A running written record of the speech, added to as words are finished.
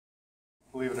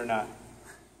believe it or not.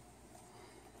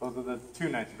 Those are the 2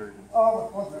 nights versions. Oh,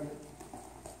 1 second.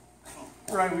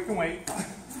 All right, we can wait.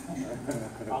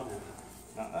 I'll do it.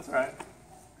 No, that's all right.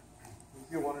 Let's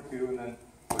get 1 or 2 and then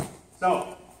wait.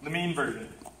 So, the mean version.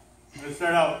 I'm going to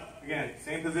start out, again,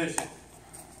 same position.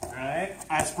 All right,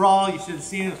 I sprawl, you should have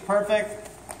seen it was perfect.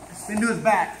 Spin to his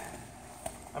back.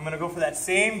 I'm going to go for that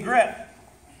same grip,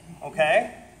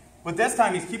 okay? But this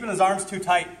time he's keeping his arms too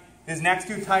tight. His neck's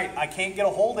too tight. I can't get a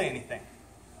hold of anything.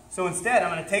 So instead, I'm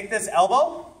going to take this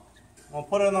elbow, I'm going to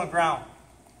put it on the ground.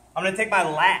 I'm going to take my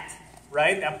lat,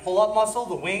 right? That pull-up muscle,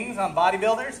 the wings on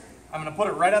bodybuilders. I'm going to put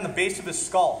it right on the base of his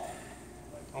skull,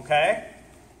 okay?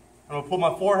 I'm going to put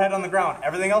my forehead on the ground.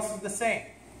 Everything else is the same.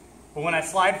 But when I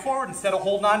slide forward, instead of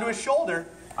holding onto his shoulder,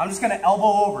 I'm just going to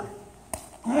elbow over.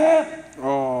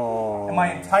 Oh. And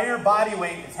my entire body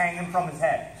weight is hanging from his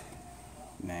head.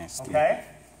 Nasty. Okay?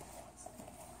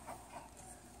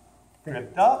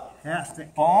 Gripped up.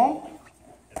 Fantastic. Boom.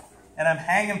 And I'm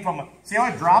hanging from a... See how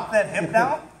I drop that hip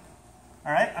down?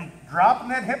 All right? I'm dropping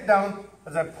that hip down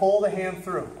as I pull the hand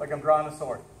through, like I'm drawing a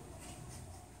sword.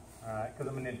 All right?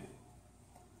 Because I'm a ninja.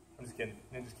 I'm just kidding.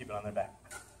 Ninjas keep it on their back.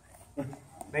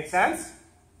 Make sense?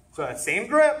 So that same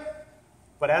grip,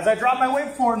 but as I drop my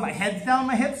weight forward, my head's down,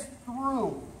 my hips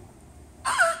through.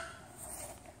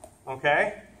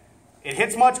 Okay? It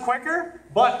hits much quicker,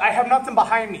 but I have nothing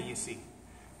behind me, you see.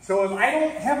 So if I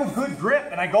don't have a good grip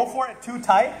and I go for it too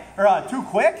tight, or too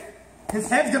quick, his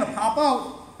head's gonna pop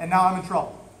out, and now I'm in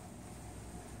trouble.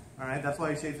 All right, that's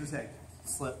why he shaves his head.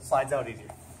 Slides out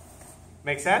easier.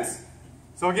 Make sense?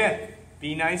 So again,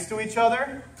 be nice to each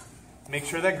other. Make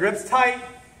sure that grip's tight,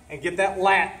 and get that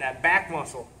lat, that back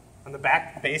muscle, on the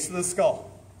back base of the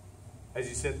skull as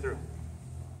you sit through.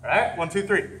 All right, 1, 2,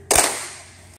 3.